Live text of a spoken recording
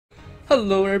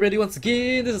Hello everybody, once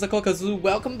again, this is AikawaKazu.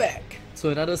 Welcome back to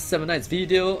another 7 Nights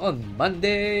video on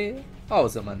Monday. How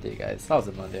was it Monday, guys? How's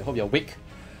it Monday? Hope your week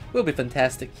will be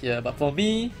fantastic here. But for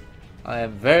me, I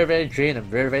am very drained and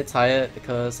very tired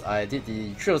because I did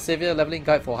the Trio Savior leveling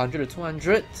guide for 100 to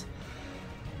 200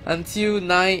 until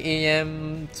 9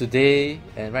 AM today,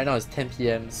 and right now it's 10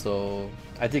 PM, so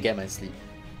I did get my sleep.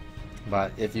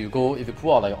 But if you pull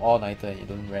out like all nighter and you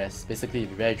don't rest, basically you'll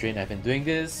be very drained. I've been doing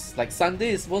this, like Sunday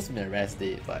is supposed to be a rest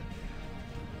day, but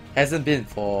hasn't been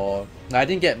for, I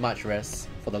didn't get much rest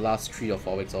for the last 3 or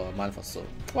 4 weeks or a month or so.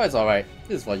 Well, it's alright,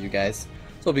 this is for you guys.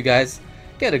 So hope you guys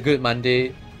get a good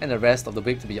Monday and the rest of the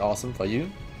week to be awesome for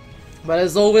you. But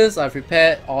as always, I've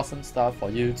prepared awesome stuff for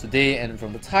you today, and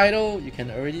from the title you can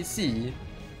already see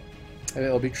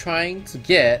I'll be trying to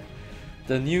get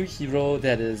the new hero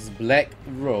that is Black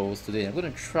Rose today. I'm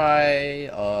gonna try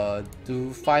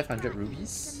do 500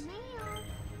 rubies.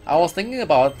 I was thinking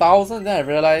about 1,000, then I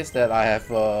realized that I have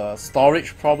a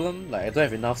storage problem, like I don't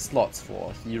have enough slots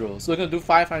for heroes. So we're gonna do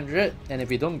 500, and if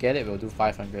we don't get it, we'll do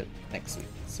 500 next week.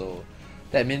 So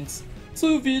that means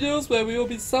 2 videos where we will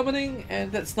be summoning,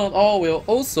 and that's not all. We'll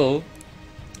also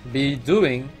be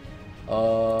doing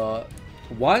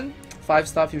 1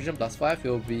 5-star fusion plus 5.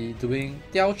 We'll be doing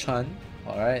Diao-chan,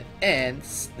 alright, and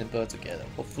Snipper together.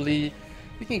 Hopefully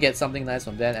we can get something nice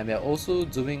from that. And we are also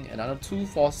doing another 2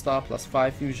 4-star plus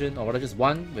 5 fusion, or rather just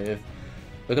 1 with,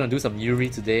 we're gonna do some Yuri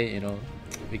today, you know.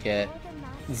 We get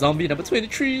zombie number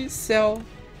 23, Xiao.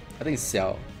 I think it's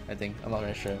Xiao, I'm not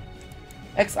very sure.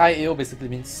 XIAO basically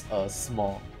means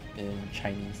small in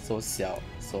Chinese, so Xiao.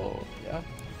 So yeah,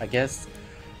 I guess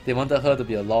they wanted her to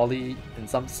be a lolly in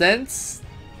some sense.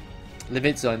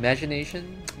 Limits your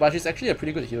imagination, but she's actually a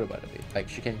pretty good hero, by the way. Like,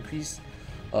 she can increase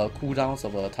cooldowns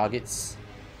of a target's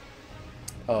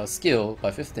skill by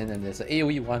 15, and there's an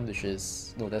AoE one, which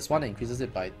is, no, there's one that increases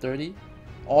it by 30,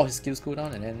 all his skills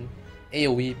cooldown, and then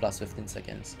AoE plus 15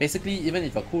 seconds. Basically, even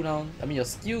if your cooldown, I mean your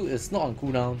skill is not on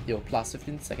cooldown, you'll plus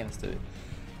 15 seconds to it.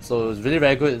 So it's really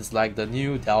very good. It's like the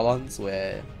new Daolons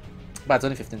where, but it's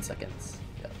only 15 seconds.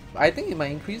 Yeah, I think it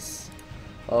might increase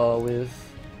with,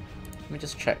 let me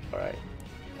just check, alright.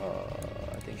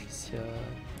 I think she's here.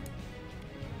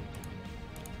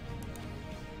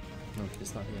 No,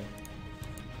 she's not here.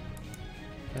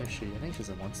 Where is she? I think she's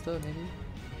a monster, maybe?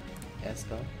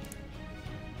 Aska?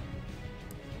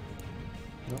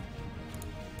 No?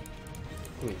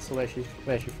 Wait, so where is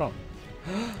she from?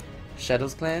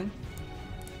 Shadows Clan?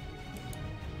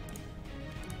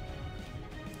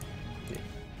 Wait.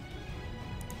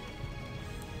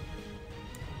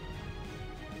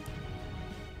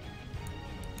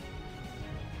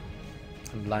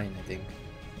 I'm blind, I think.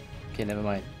 Okay, never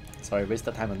mind. Sorry,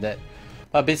 wasted time on that.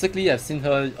 But basically, I've seen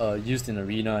her used in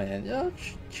arena, and yeah,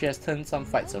 she has turned some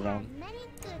fights around.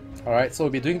 Alright, so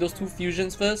we'll be doing those 2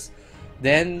 fusions first.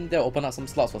 Then they'll open up some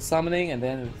slots for summoning, and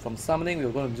then from summoning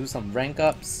we're going to do some rank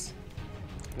ups.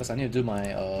 Because I need to do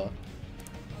my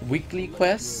weekly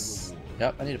quests.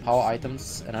 Yep, I need to power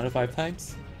items another 5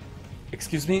 times.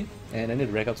 Excuse me. And I need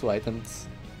to rank up 2 items.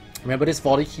 Remember, this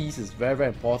 40 keys is very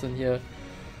important here.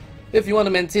 If you want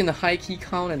to maintain a high key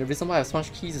count, and the reason why I have so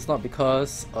much keys is not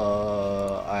because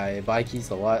I buy keys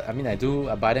or what. I mean, I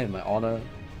buy them in my honor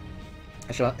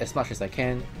as much as I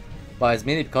can. But it's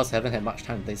mainly because I haven't had much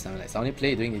time to play 7 Nights. I only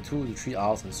play during the 2 to 3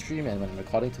 hours on stream, and when I'm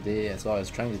recording today as well, I was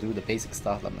trying to do the basic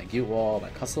stuff like my guild wall, my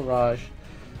castle rush,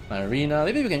 my arena.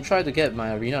 Maybe we can try to get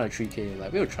my arena to 3k,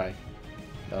 like we'll try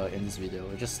in this video.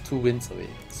 We're just 2 wins away,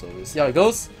 so we'll see how it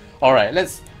goes. Alright,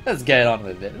 let's get on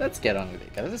with it. Let's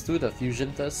do the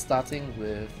fusion first, starting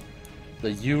with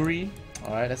the Yuri.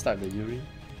 Alright, let's start with the Yuri.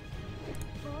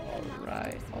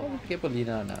 Alright, oh, okay, put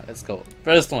Lina now. Let's go.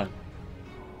 First one.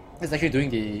 It's actually doing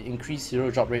the increased hero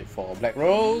drop rate for Black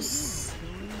Rose.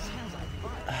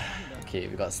 Okay,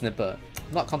 we got Snipper.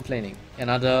 Not complaining.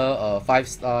 Another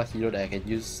 5-star hero that I can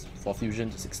use for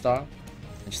fusion to 6-star.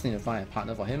 I just need to find a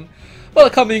partner for him. Well,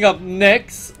 coming up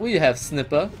next, we have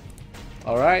Snipper.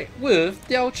 Alright, with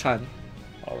Diao-chan.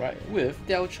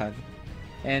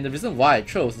 And the reason why I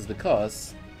chose is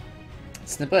because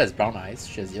Snipper has brown eyes,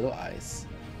 she has yellow eyes.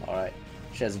 Alright,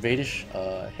 she has reddish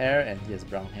hair, and he has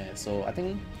brown hair. So I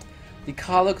think the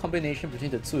color combination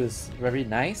between the 2 is very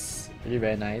nice, really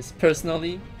very nice.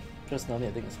 Personally, I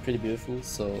think it's pretty beautiful.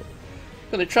 So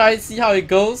I'm gonna try and see how it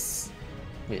goes.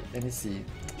 Wait, let me see.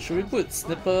 Should we put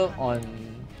Snipper on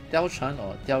Diao-chan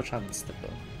or Diao-chan on Snipper?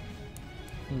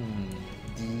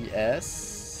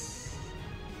 DS.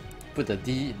 Put the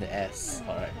D in the S.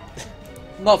 Alright.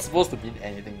 Not supposed to mean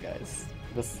anything, guys.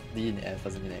 Because D in the S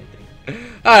doesn't mean anything.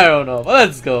 I don't know, but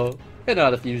let's go.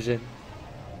 Another fusion.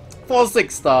 For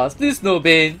 6 stars, please no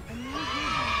Bane.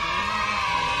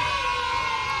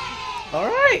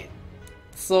 Alright!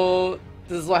 So,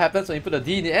 this is what happens when you put a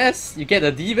D in the S, you get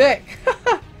a D back!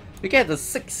 You get the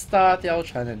 6-star Diao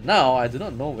Chan, and now I do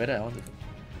not know whether I want to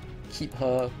keep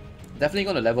her. Definitely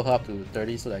going to level her up to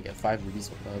 30 so that I get 5 rubies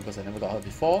from her because I never got her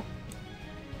before.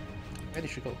 Where did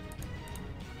she go?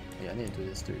 Yeah, I need to do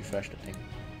this to refresh the thing.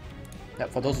 Yeah,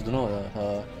 for those who don't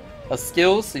know, her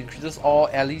skills increases all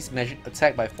allies' magic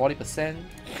attack by 40%,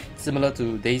 similar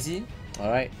to Daisy.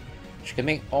 Alright, she can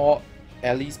make all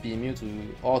allies be immune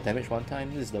to all damage one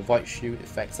time. This is the Void Shield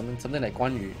effect, something like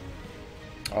Guan Yu.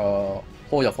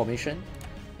 Hold your formation,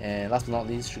 and last but not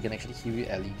least, she can actually heal your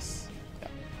allies. Yeah.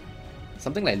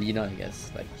 Something like Lina, I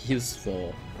guess, like heals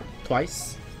for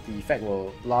twice. The effect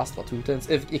will last for 2 turns.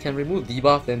 If it can remove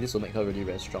debuff, then this will make her really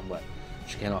very strong, but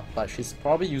she cannot. But she's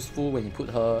probably useful when you put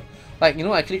her, like, you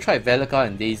know, I actually tried Velika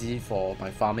and Daisy for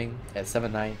my farming at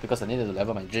 7-9 because I needed to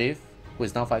level my Jave, who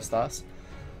is now 5 stars.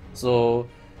 So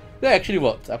that actually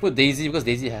worked. I put Daisy because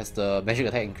Daisy has the magic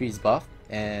attack increase buff,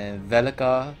 and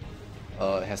Velika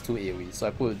has 2 AoE. So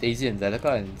I put Daisy and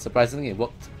Velika, and surprisingly it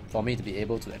worked for me to be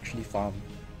able to actually farm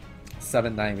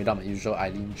 7-9 without my usual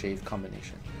Eileen Jave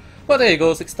combination. But there you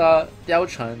go, 6-star Diao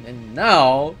Chan, and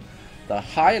now the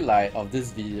highlight of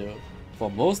this video for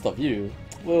most of you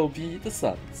will be the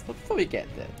suns. But before we get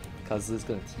there, Kazu is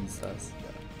gonna tease us.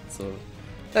 Yeah. So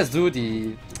let's do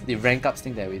the rank ups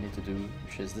thing that we need to do,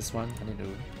 which is this one. I need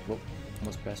to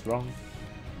almost press wrong.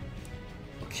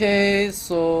 Okay,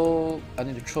 so I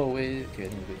need to throw away. Okay, I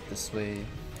need to do it this way.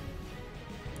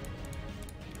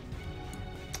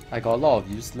 I got a lot of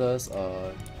useless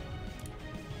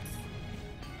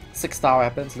 6-star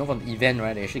weapons. You know, from the event,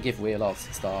 right? They actually gave away a lot of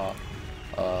 6-star.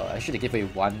 Actually, they gave away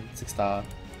 1 6-star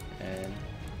and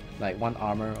like 1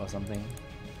 armor or something.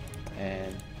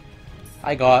 And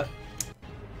I got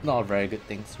not very good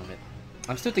things from it.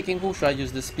 I'm still thinking who should I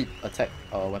use this speed attack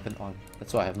weapon on.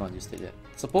 That's why I have not used it yet.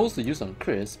 It's supposed to use on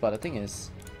Chris, but the thing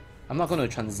is, I'm not going to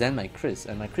transcend my Chris,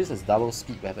 and my Chris has double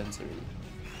speed weapons already.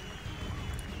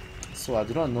 So I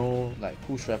do not know like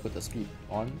who should I put the speed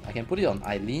on. I can put it on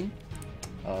Eileen,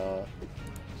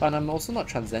 but I'm also not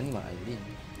transcending my Eileen.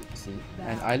 See,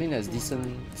 and Eileen has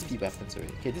decent speed weapons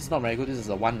already. Okay, this is not very good. This is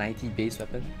a 190 base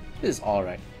weapon. This is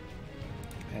alright.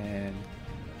 And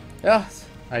yeah,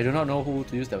 I do not know who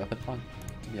to use that weapon on,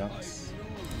 to be honest.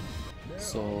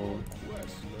 So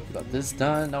we got this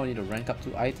done. Now we need to rank up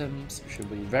 2 items, which should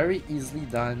be very easily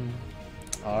done.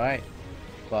 Alright,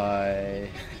 by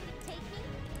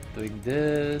doing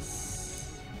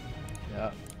this.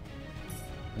 Yeah.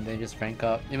 And then just rank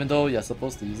up. Even though you're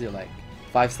supposed to use it like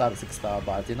 5-star to 6-star,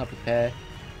 but I did not prepare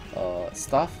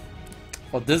stuff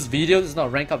for this video. This is not a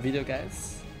rank up video,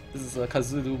 guys. This is a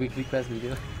Kazulu weekly quest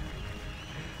video.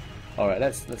 Alright,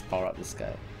 let's power up this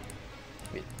guy.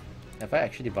 Wait, have I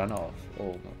actually run out of...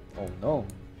 oh no, oh no,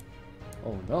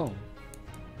 oh no,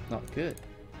 not good.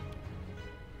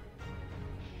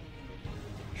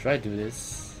 Should I do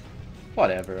this?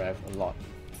 Whatever, I have a lot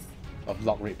of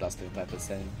block rate plus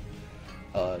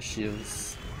 25%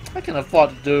 shields. I can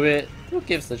afford to do it. Who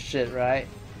gives a shit, right?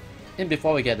 In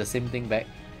before we get the same thing back.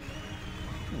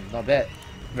 Not bad.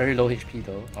 Very low HP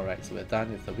though. Alright, so we're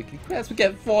done with the weekly quest. We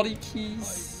get 40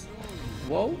 keys.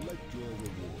 Whoa.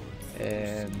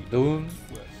 And boom.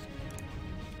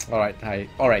 Alright, hi.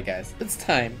 Alright guys, it's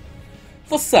time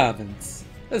for summons.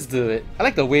 Let's do it. I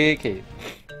like the way, okay.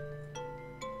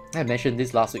 I mentioned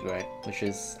this last week, right? Which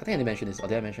is, I think I didn't mention this, or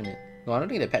did I mention it? No, I don't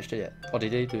think they patched it yet. Or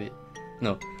did they do it?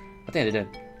 No, I think I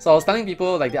didn't. So I was telling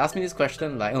people, like, they asked me this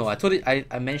question, like, oh,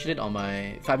 I mentioned it on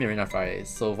my 5 Arena Fridays.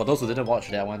 So for those who didn't watch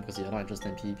that one because you're not interested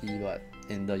in PvP, but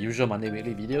in the usual Monday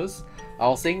weekly videos, I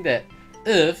was saying that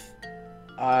if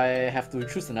I have to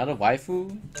choose another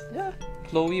waifu, yeah,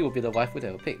 Chloe will be the waifu that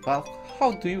I will pick. But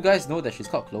how do you guys know that she's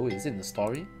called Chloe? Is it in the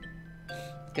story?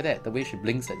 Look at that, the way she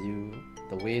blinks at you,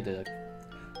 the way the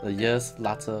ears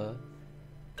flutter,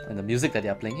 and the music that they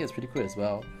are playing here is pretty cool as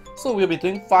well. So we'll be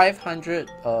doing 500,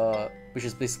 which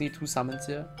is basically 2 summons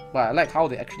here. But I like how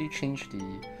they actually changed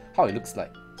how it looks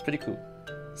like. It's pretty cool.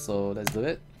 So let's do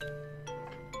it.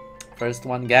 First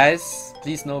one, guys.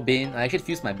 Please no Bane. I actually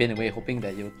fused my Bane away, hoping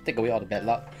that you'll take away all the bad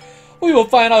luck. We will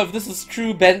find out if this is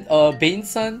true Bane's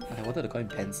son. I wanted to call him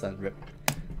Ben's son. Rip.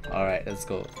 Alright, let's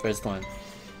go. First one.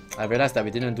 I realized that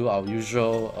we didn't do our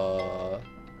usual,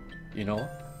 you know,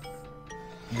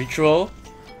 ritual.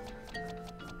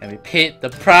 And we paid the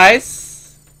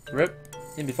price. Rip.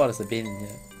 In before there's a Bane in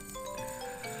here.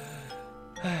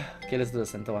 Okay, let's do the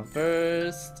center one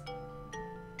first.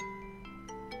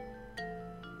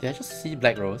 Did I just see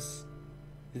Black Rose?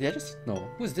 Did I just... no.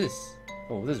 Who's this?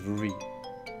 Oh, this is Ruby.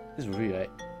 This is Ruby, right?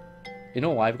 You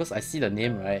know why? Because I see the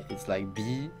name, right? It's like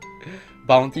B,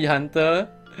 Bounty Hunter.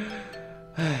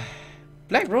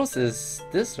 Black Rose is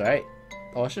this, right?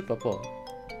 Or is she purple?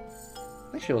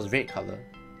 I think she was red color.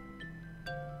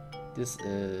 This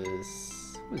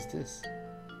is... Who is this?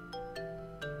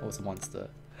 Oh, it's a monster.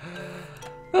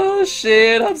 Oh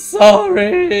shit, I'm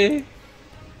sorry!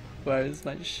 Where is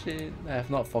my Shane? I have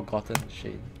not forgotten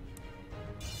Shane.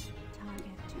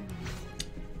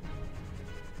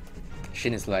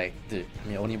 Shane is like, dude,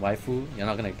 I'm your only waifu, you're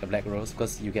not gonna get Black Rose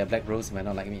because you get Black Rose, you might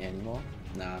not like me anymore.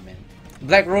 Nah, man.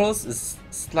 Black Rose is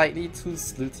slightly too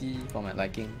slutty for my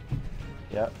liking.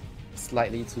 Yep,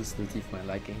 slightly too slutty for my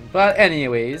liking. But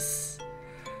anyways,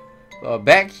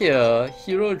 back here,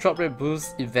 Hero Drop Rate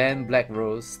Boost Event Black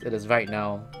Rose. It is right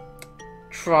now.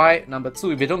 Try number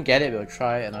 2. If we don't get it, we'll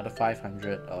try another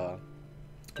 500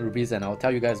 rubies, and I'll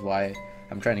tell you guys why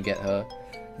I'm trying to get her.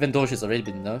 Even though she's already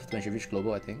been nerfed when she reached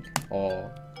global, I think.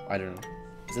 Or, I don't know.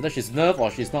 It's either she's nerfed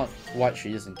or she's not what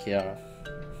she is in Kiara.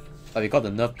 Like we got the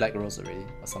nerf Black Rose already,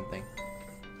 or something.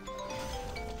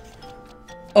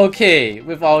 Okay,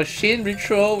 with our Shane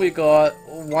Ritual, we got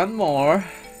one more.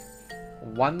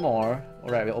 One more.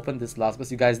 Alright, we'll open this last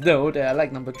because you guys know that I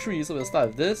like number 3, so we'll start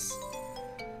with this.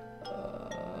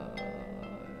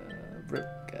 Rip,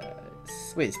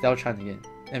 guys. Wait, it's Del Chan again.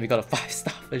 And we got a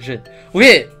 5-star version.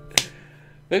 Wait!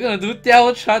 We're gonna do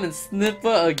Del Chan and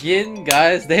Snipper again,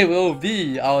 guys. They will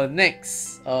be our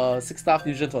next 6-star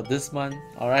fusion for this month.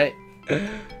 Alright?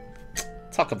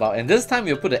 Talk about. And this time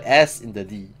we'll put an S in the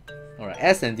D. Alright,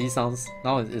 S and D sounds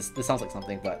now this sounds like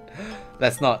something, but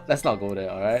let's not go there,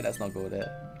 alright? Let's not go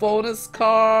there. Bonus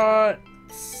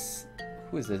cards.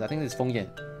 Who is this? I think this is Feng Yan.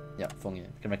 Yeah, Feng Yan.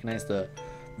 You can recognize the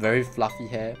very fluffy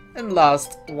hair. And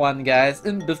last one, guys,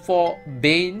 in before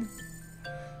Bane.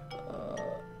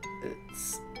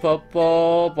 It's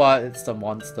purple, but it's the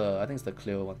monster. I think it's the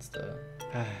Cleo monster.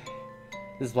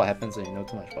 This is what happens when you know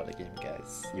too much about the game,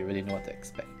 guys. You really know what to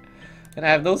expect. And I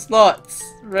have no slots.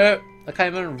 Rip. I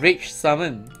can't even Rage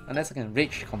Summon. Unless I can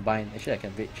Rage Combine. Actually, I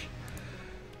can Rage.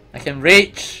 I can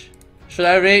Rage. Should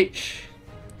I Rage?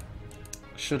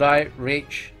 Should I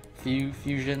Rage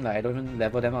Fusion? Like, I don't even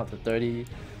level them up to 30.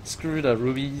 Screw the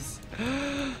rubies.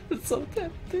 It's so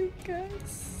tempting,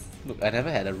 guys. Look, I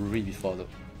never had a ruby before, though.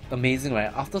 Amazing,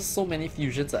 right? After so many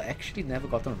fusions, I actually never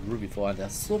gotten a ruby before, and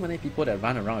there's so many people that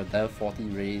run around with level 40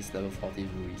 rays, level 40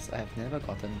 rubies. I have never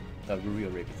gotten a ruby or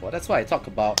ray before. That's why I talk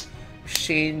about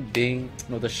Shane being,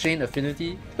 the Shane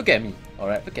affinity. Look at me,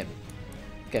 alright? Look at me.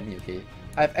 Look at me, okay?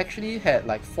 I've actually had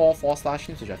like 4 4-star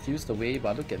Shanes which I fused away,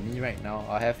 but look at me right now.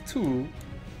 I have 2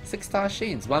 6-star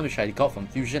Shanes. One which I got from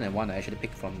fusion, and one I actually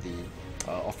picked from the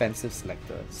offensive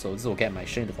selector. So this will get my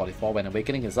Shane to 44 when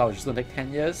Awakening is out, which is going to take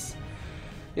 10 years.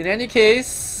 In any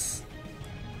case,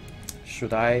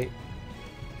 should I...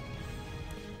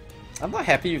 I'm not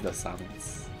happy with the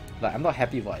summons. Like, I'm not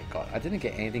happy with what I got. I didn't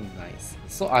get anything nice.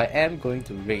 So I am going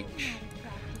to rage.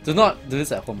 Do not do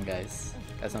this at home, guys.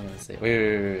 That's what I'm going to say.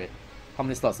 Wait. How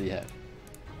many slots do you have?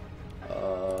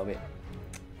 Wait.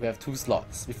 We have 2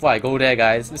 slots. Before I go there,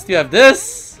 guys, we still have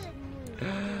this!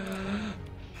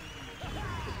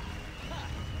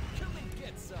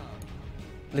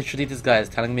 Literally, this guy is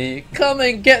telling me, come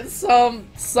and get some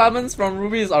summons from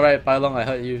Rubies. Alright, Pylon, I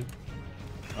heard you.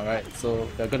 Alright, so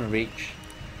we're gonna reach.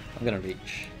 I'm gonna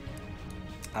reach.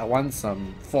 I want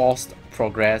some forced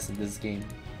progress in this game.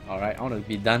 Alright, I want to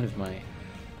be done with my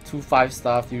 2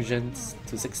 5-star fusions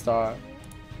to 6-star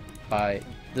by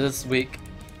this week.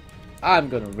 I'm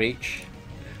gonna reach.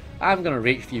 I'm gonna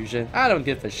rage fusion. I don't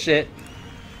give a shit.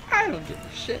 I don't give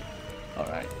a shit.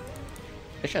 Alright.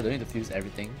 Actually, I don't need to fuse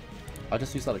everything. I'll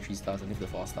just use all the 3 stars and leave the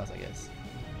 4 stars, I guess.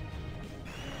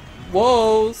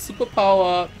 Whoa!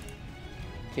 Superpower!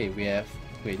 Okay, we have...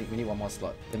 Wait, we need 1 more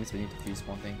slot. That means we need to fuse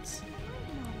more things.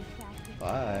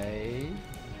 Bye!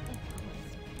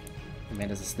 Man,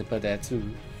 there's a snipper there too.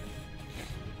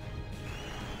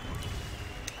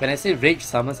 When I say rage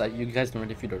summons, you guys don't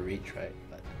really feel the rage, right?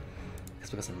 But it's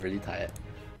because I'm really tired.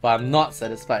 But I'm not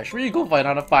satisfied. Should we go for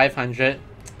another 500?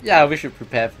 Yeah, we should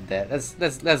prepare for that.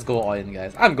 Let's go all in,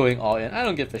 guys. I'm going all in. I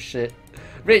don't give a shit.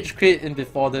 Rage crit in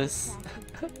before this.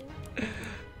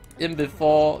 In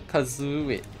before Kazu.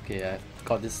 Wait, okay, I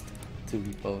got this 2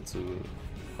 people to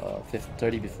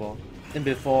 30 before. In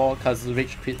before Kazu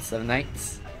rage crit 7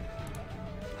 nights.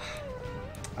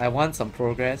 I want some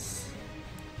progress.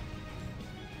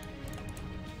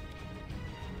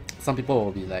 Some people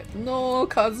will be like, no,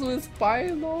 Kazu is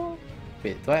Philo.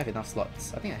 Wait, do I have enough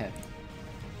slots? I think I have.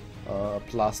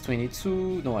 Plus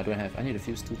 22. No, I don't have. I need to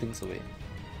fuse 2 things away.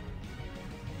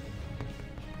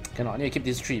 Cannot. I need to keep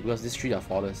this 3 because these 3 are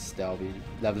flawless. That I'll be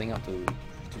leveling up to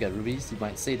to get rubies. You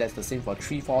might say that's the same for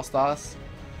 3 4 stars.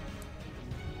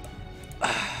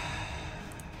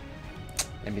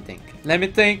 Let me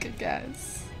think,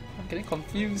 guys. I'm getting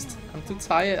confused. I'm too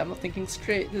tired. I'm not thinking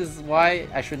straight. This is why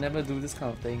I should never do this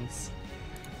kind of things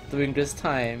during this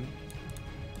time.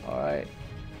 Alright.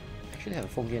 I actually have a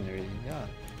phone game already. Yeah.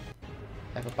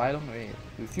 I have a pylon already.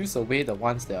 Refuse away the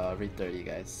ones that are already 30,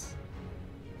 guys.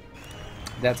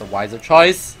 That's a wiser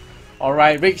choice.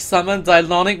 Alright, Rage Summon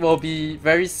Dylonic will be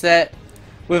very sad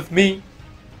with me.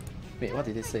 Wait, what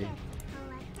did it say?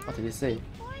 What did it say?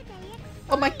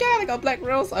 Oh my god, I got Black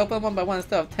Rose! I opened 1 by 1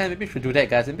 instead of 10. Maybe we should do that,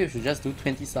 guys. Maybe we should just do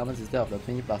 20 summons instead of the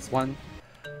 20 plus 1.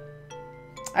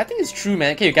 I think it's true,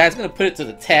 man. Okay, you guys, I'm gonna put it to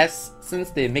the test since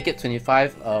they make it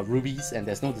 25 rubies and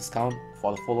there's no discount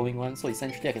for the following one. So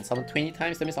essentially, I can summon 20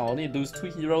 times. That means I'll only lose 2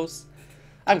 heroes.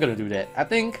 I'm gonna do that. I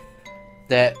think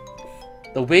that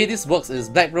the way this works is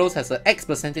Black Rose has an X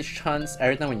percentage chance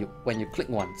every time when you click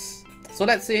once. So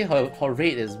let's say her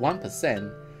rate is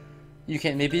 1%. You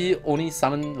can maybe only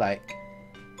summon like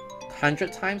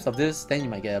 100 times of this, then you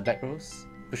might get a Black Rose,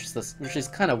 which is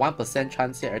kind of 1%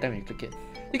 chance here every time you click it.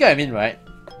 You get what I mean, right?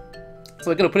 So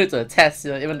we're gonna put it to a test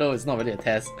here, even though it's not really a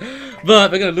test.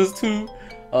 But we're gonna lose 2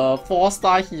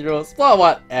 4-star heroes. Well,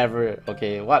 whatever.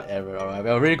 Okay, whatever. Alright,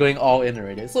 we're already going all in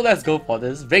already. So let's go for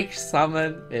this Rage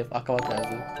Summon with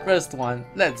AikawaKazu. First one,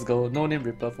 let's go. No Name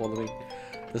Reaper following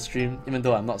the stream, even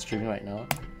though I'm not streaming right now.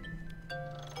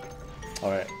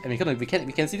 Alright, and we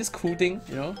can see this cool thing,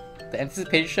 you know? The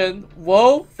anticipation.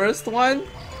 Whoa, first one.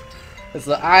 It's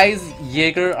the Eyes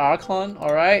Jaeger Archon.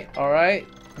 Alright, alright.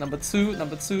 Number 2.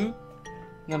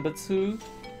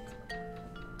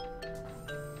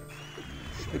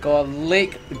 We got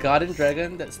Lake Guardian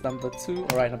Dragon. That's number 2.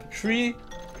 Alright, number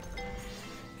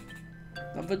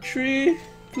 3.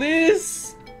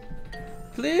 Please.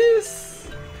 Please.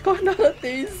 Got another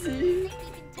Daisy.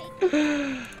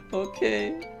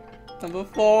 Okay. Number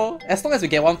 4. As long as we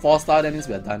get 1 4-star, that means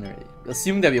we are done already.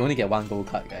 Assume that we only get 1 gold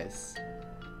card, guys.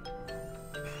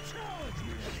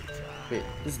 Wait,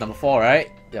 this is number 4, right?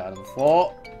 Yeah, number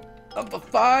 4. Number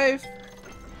 5.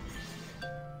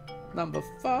 Number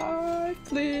 5,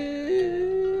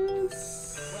 please.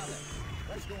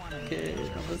 Okay,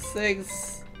 number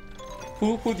 6.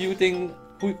 Who do you think?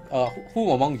 Who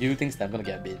among you thinks that I'm gonna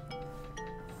get a bid?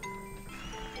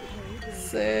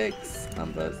 6.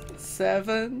 Number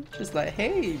 7. Just like,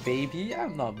 hey baby,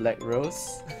 I'm not Black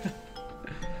Rose.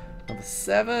 Number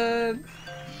 7.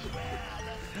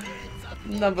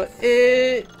 Number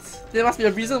 8. There must be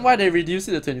a reason why they reduced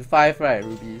it to 25, right,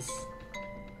 Rubies?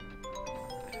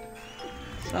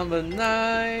 Number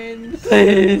 9,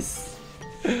 please.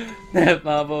 That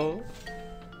marble.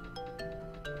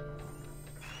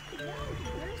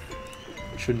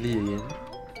 Chun-Li again.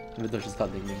 Even though she's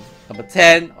called Ding. Number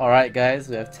 10. Alright guys,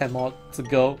 we have 10 more to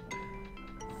go.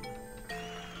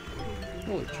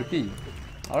 Oh, trippy.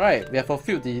 Alright, we have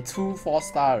fulfilled the 2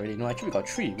 4-star already. No, actually we got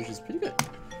 3, which is pretty good.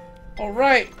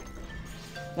 Alright.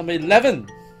 Number 11.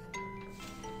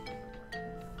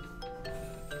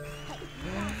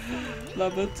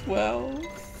 Number 12.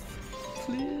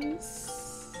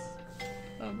 Please.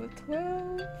 Number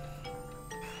 12.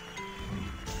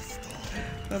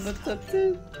 Number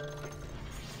 13.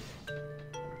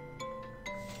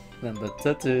 Number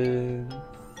 13.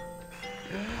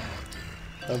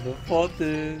 Number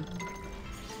 14.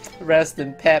 Rest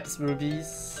in peps,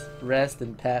 Rubies. Rest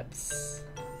in peps.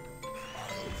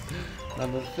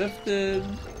 Number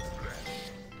 15.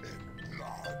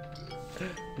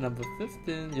 Number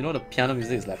 15. You know the piano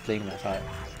music is like playing my heart.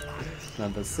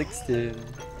 Number 16.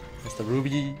 Mr.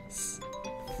 Rubies.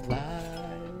 Fly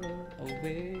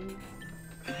away.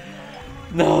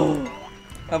 No!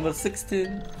 Number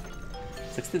 16.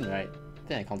 16, right? I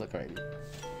think I counted correctly.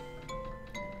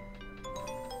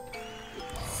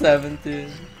 17.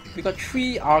 We got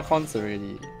 3 Archons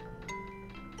already.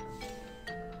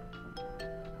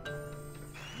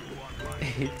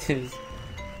 18.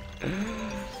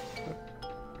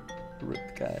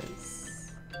 Rip,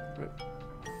 guys. Rip.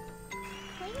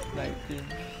 19.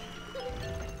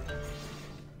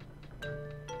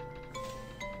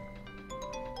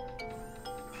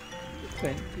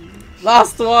 20.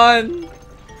 Last one!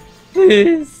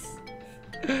 Please!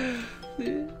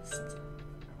 Please.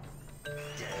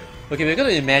 Okay, we're gonna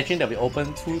imagine that we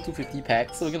open 2 250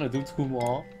 packs, so we're gonna do 2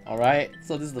 more. Alright,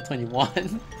 so this is the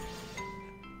 21.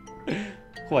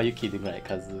 Who are you kidding, right,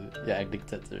 Kazu? You're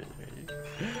addicted to it already.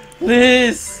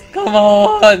 Please! Come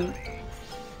on!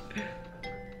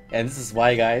 And this is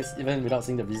why, guys, even without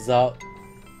seeing the result,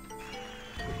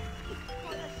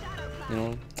 you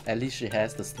know, at least she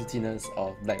has the snootiness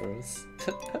of Black Rose.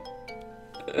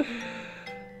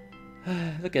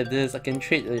 Look at this, I can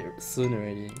trade it soon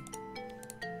already.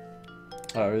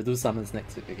 Alright, we'll do summons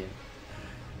next week again.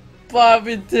 But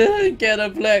we didn't get a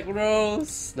black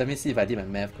rose! Let me see if I did my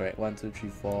math correct. 1, 2, 3,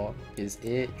 4 is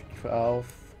 8,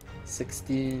 12,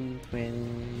 16, 20...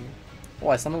 Oh,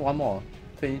 I summoned one more.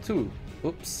 22.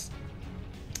 Oops.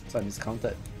 So I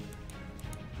miscounted.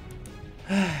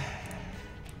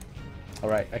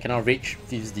 Alright, I cannot rage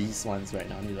fuse these ones right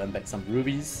now. I need to earn back some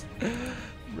rubies.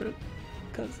 Alright,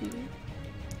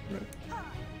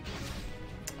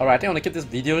 I think I want to keep this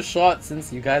video short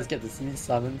since you guys get to see me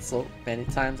summon so many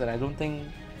times, and I don't think...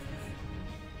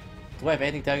 Do I have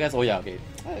anything to tell you guys? Oh yeah, okay.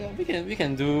 We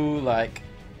can do like...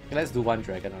 Okay, let's do one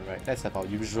dragon, alright. Let's have our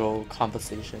usual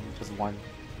conversation, just one.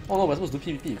 Oh no, we're supposed to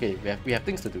do PvP. Okay, we have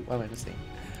things to do. What am I missing?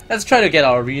 Let's try to get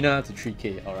our arena to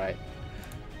 3k, alright.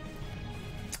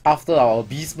 After our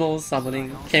beast mode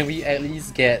summoning, can we at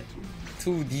least get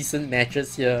 2 decent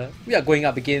matches here? We are going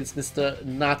up against Mr.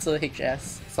 Nata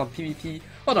HS, some PvP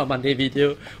on our Monday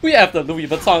video. We have the Louis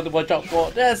Vuitton to watch out for.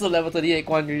 There's the level 38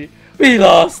 Guan Yu. We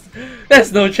lost!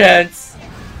 There's no chance!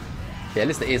 Okay, at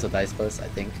least the ace will die first, I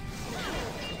think.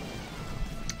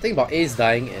 The thing about ace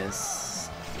dying is...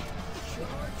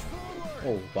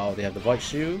 Oh wow, they have the Void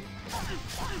Shield.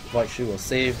 Void Shield will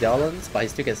save Dowlands, but he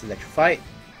still gets electrified.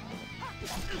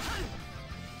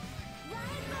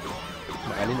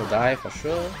 Eileen will die for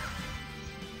sure.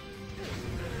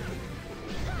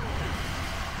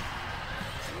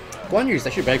 Guan Yu is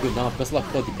actually very good now because a lot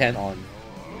of people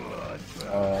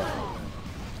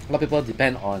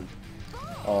depend on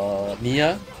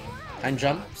Mia time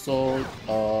jump. So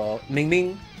Ming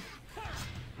Ming.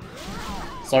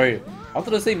 Sorry, I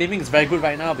wanted to say Ming Ming is very good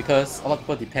right now because a lot of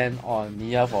people depend on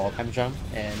Mia for time jump,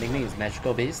 and Ming Ming is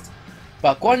magical based.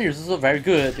 But Guan Yu is also very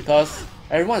good because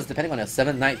everyone is depending on their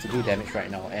 7 Knight to do damage right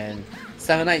now, and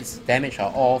 7 Knight's damage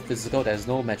are all physical, there's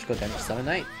no magical damage 7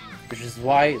 Knight, which is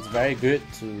why it's very good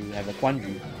to have a Guan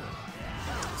Yu.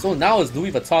 So now it's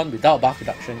Louis Vuitton without buff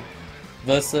reduction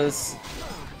versus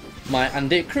my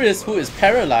undead Chris, who is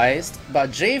paralyzed,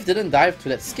 but Jave didn't dive to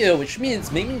that skill, which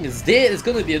means Ming Ming is dead. It's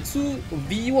going to be a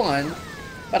 2v1,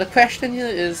 but the question here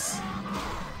is,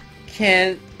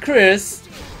 can Chris...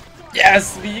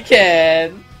 Yes, we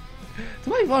can!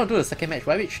 Do I even want to do the second match?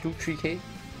 Will I reach 3k?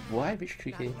 Will I reach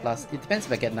 3k? Plus, it depends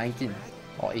if I get 19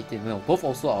 or 18. No, both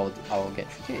also I'll get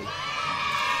 3k.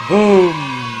 Boom!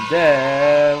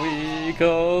 There we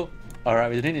go! Alright,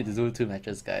 we didn't need to do 2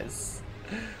 matches, guys.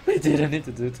 We didn't need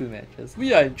to do 2 matches.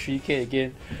 We are in 3k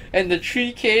again. And the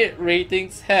 3k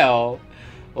ratings hell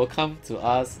will come to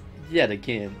us yet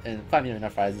again in 5 million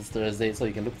enough prizes Thursday, so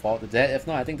you can look forward to that. If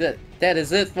not, I think that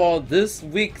is it for this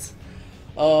week's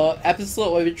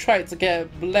episode where we tried to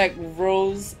get Black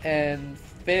Rose and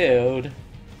failed.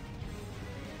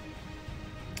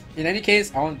 In any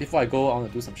case, before I go, I want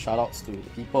to do some shoutouts to the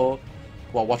people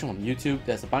who are watching on YouTube.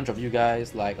 There's a bunch of you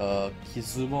guys like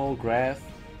Kizumo, Graph,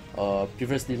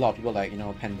 previously a lot of people like, you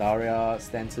know, Pandaria,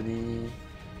 Stantony,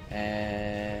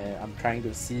 and I'm trying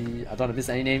to see, I don't want to miss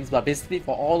any names, but basically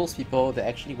for all those people that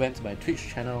actually went to my Twitch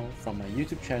channel from my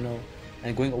YouTube channel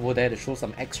and going over there to show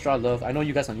some extra love. I know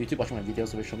you guys on YouTube watching my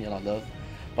videos will show me a lot of love,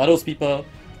 but those people,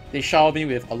 they shower me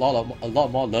with a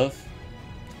lot more love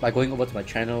by going over to my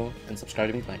channel and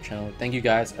subscribing to my channel. Thank you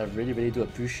guys, I really do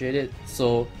appreciate it.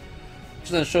 So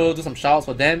just gonna do some shoutouts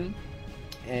for them,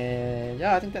 and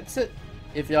yeah, I think that's it.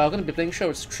 If you are going to be playing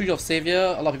Tree of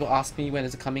Savior, a lot of people ask me when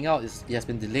is it coming out. It has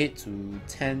been delayed to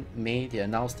 10 May. They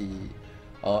announced the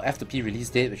F2P release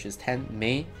date, which is 10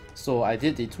 May. So I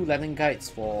did the 2 leveling guides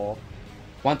for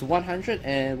 1 to 100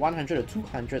 and 100 to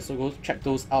 200. So go check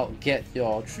those out. Get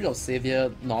your Tree of Savior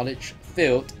knowledge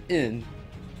filled in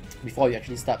before you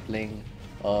actually start playing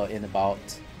in about,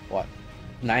 what,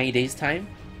 9 days time.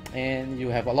 And you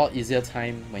have a lot easier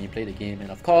time when you play the game.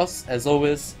 And of course, as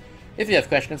always, if you have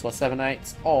questions for 7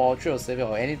 Nights or Tree of Savior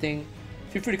or anything,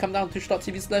 feel free to come down to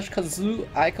twitch.tv/Kazu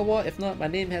Aikawa. If not, my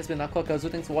name has been AikawaKazu.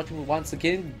 Thanks for watching once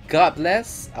again. God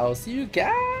bless. I'll see you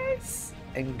guys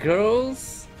and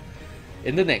girls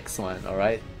in the next one,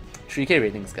 alright? 3k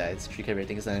ratings, guys. 3k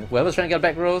ratings. And whoever's trying to get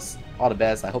back Rose, all the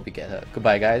best. I hope you get her.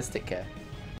 Goodbye, guys. Take care.